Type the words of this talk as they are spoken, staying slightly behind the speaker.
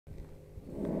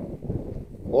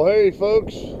Well, hey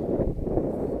folks,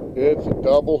 it's a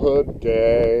double hood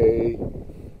day.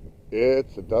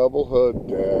 It's a double hood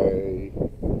day.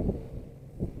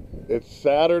 It's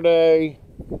Saturday,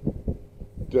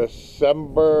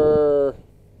 December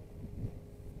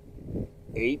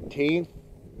 18th,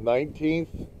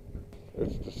 19th.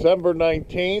 It's December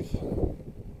 19th,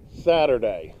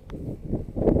 Saturday.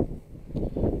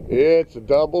 It's a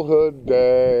double hood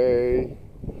day.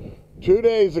 2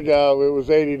 days ago, it was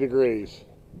 80 degrees.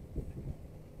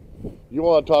 You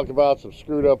want to talk about some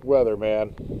screwed up weather,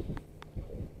 man.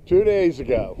 2 days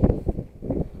ago,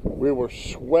 we were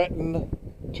sweating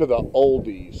to the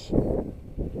oldies.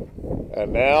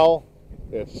 And now,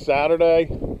 it's Saturday.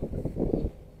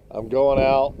 I'm going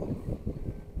out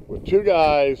with two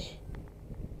guys,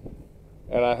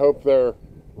 and I hope they're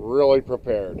really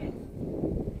prepared.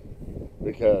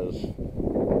 Because,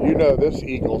 you know, this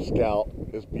Eagle Scout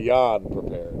is beyond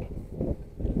prepared.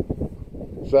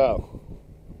 So,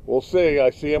 we'll see.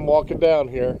 I see him walking down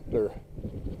here.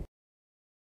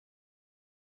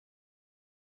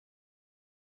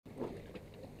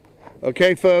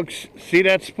 Okay, folks, see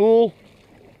that spool?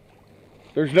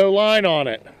 There's no line on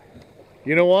it.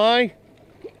 You know why?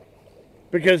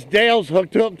 Because Dale's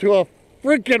hooked up to a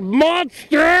freaking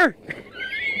monster!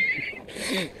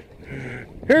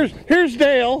 Here's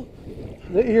Dale.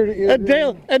 And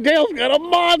Dale's got a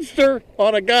monster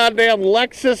on a goddamn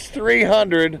Lexus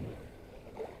 300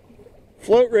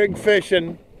 float rig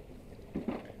fishing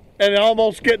and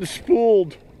almost getting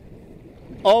spooled.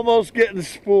 Almost getting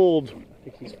spooled. I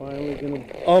think he's finally gonna...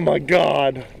 Oh my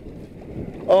God.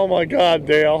 Oh my God,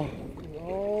 Dale.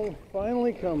 Oh,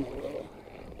 finally comes.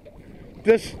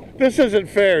 This isn't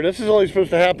fair. This is only supposed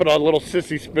to happen on little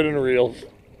sissy spinning reels.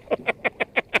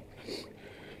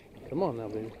 Come on now,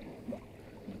 baby.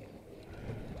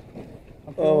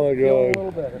 Oh my God. A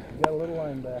little better. You got a little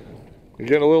line back. You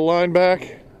getting a little line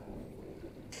back?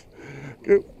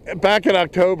 Back in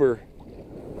October,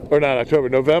 or not October,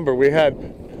 November, we had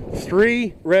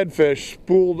 3 redfish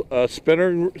spooled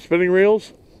spinning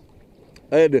reels.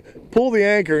 I had to pull the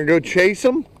anchor and go chase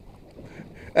them.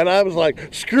 And I was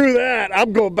like, screw that.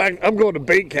 I'm going back. I'm going to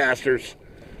bait casters.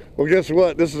 Well, guess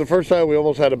what? This is the first time we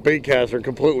almost had a bait caster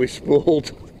completely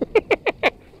spooled.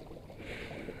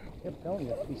 I'm telling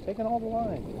you, he's taking all the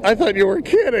line. I thought you were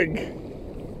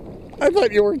kidding. I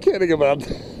thought you were kidding about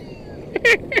that.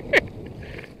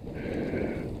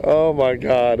 Oh my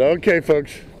God. Okay,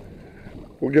 folks.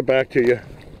 We'll get back to you.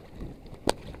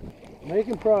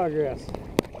 Making progress.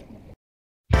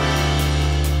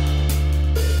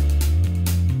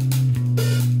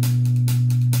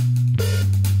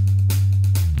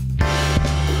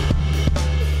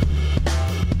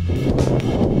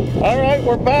 All right,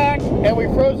 we're back, and we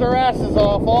froze our asses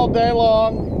off all day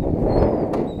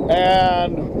long,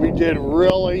 and we did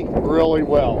really, really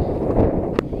well.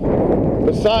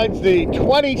 Besides the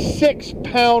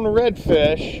 26-pound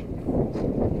redfish,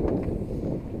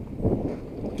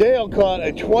 Dale caught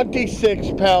a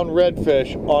 26-pound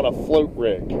redfish on a float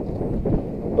rig.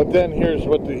 But then here's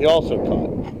what he also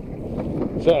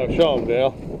caught. So, show him,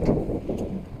 Dale.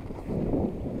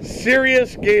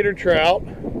 Serious gator trout.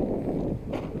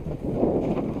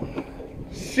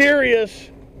 Serious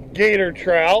gator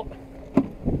trout.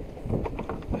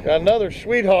 Got another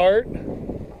sweetheart.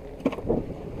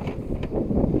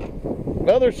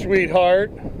 Another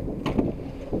sweetheart.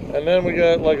 And then we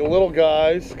got like a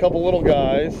couple little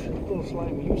guys. Little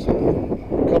slimy, you said.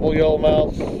 A couple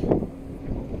yellowmouths.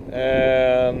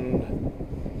 And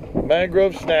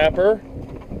mangrove snapper.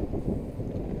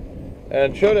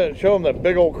 And show them that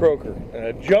big old croaker. And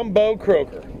a jumbo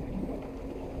croaker.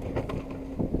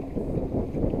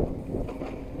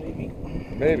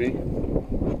 Maybe.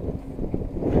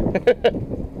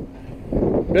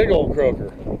 Big old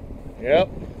croaker. Yep.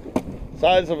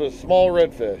 Size of a small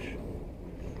redfish.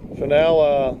 So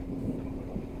now,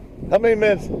 how many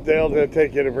minutes, Dale, did it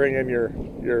take you to bring in your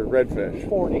redfish?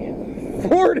 40.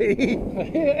 40?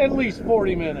 At least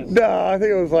 40 minutes. No, I think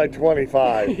it was like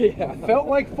 25. Yeah, felt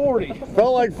like 40. It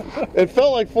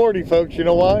felt like 40, folks. You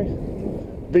know why?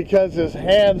 Because his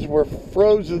hands were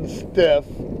frozen stiff.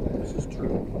 This is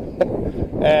true.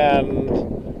 And,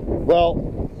 well,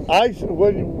 I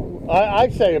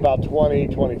say about 20,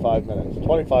 25 minutes.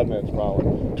 25 minutes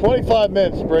probably. 25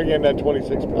 minutes to bring in that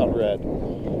 26-pound red.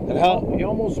 And how he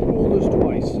almost spooled us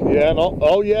twice. Yeah, no,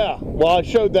 oh yeah. Well, I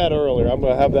showed that earlier. I'm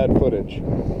going to have that footage.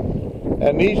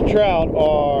 And these trout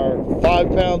are 5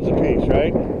 pounds apiece,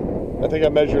 right? I think I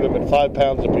measured them at 5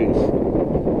 pounds apiece.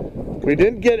 We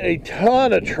didn't get a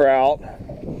ton of trout,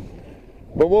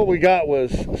 but what we got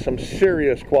was some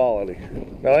serious quality.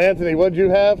 Now, Anthony, what'd you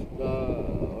have?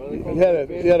 What do they You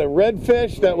had a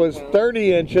redfish that was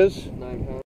 30 inches.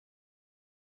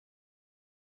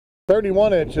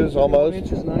 31 inches almost. 31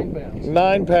 inches, 9 pounds.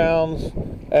 9 pounds,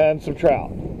 and some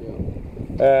trout.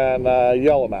 Yeah. And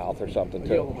yellowmouth or something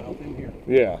too. Yellowmouth in here.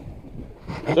 Yeah.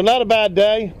 So not a bad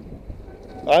day.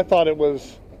 I thought it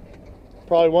was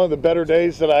probably one of the better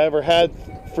days that I ever had,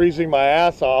 freezing my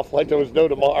ass off like there was no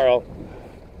tomorrow.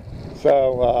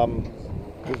 So,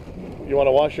 you want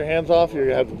to wash your hands off, or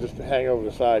you have to just hang over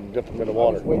the side and dip them in the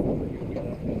water? I was waiting for you to be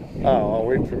done. Oh,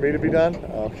 waiting for me to be done?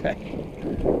 Okay.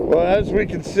 Well, as we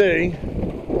can see,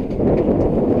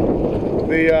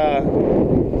 the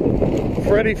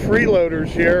Freddy freeloaders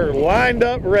here are lined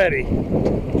up ready.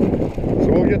 So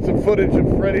we'll get some footage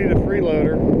of Freddy the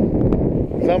freeloader.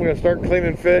 So I'm going to start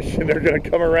cleaning fish, and they're going to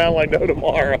come around like no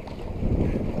tomorrow.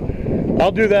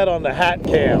 I'll do that on the hat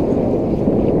cam.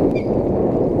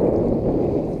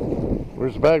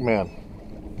 Where's the bag man?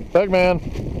 Bag man.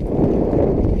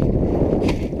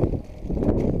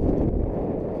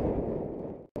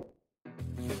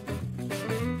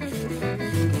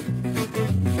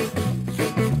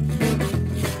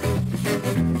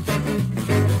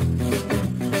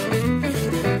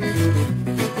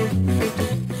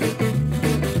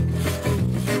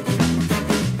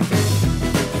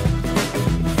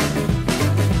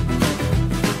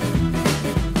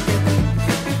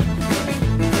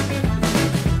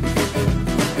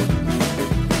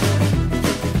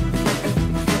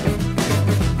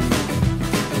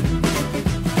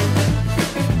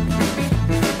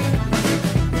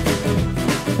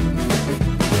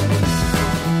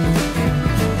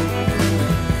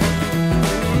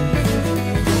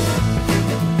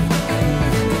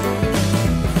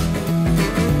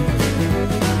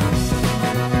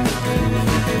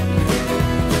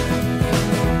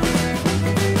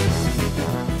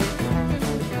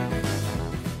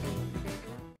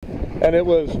 And it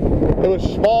was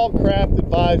small craft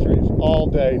advisories all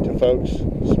day to folks.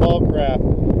 Small craft.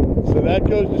 So that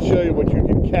goes to show you what you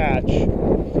can catch,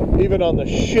 even on the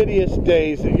shittiest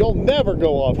days that you'll never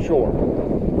go offshore.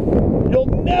 You'll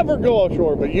never go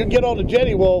offshore, but you get on a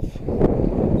Jetty Wolf,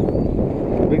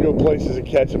 we go places and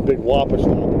catch some big whopper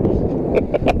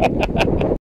stoppers.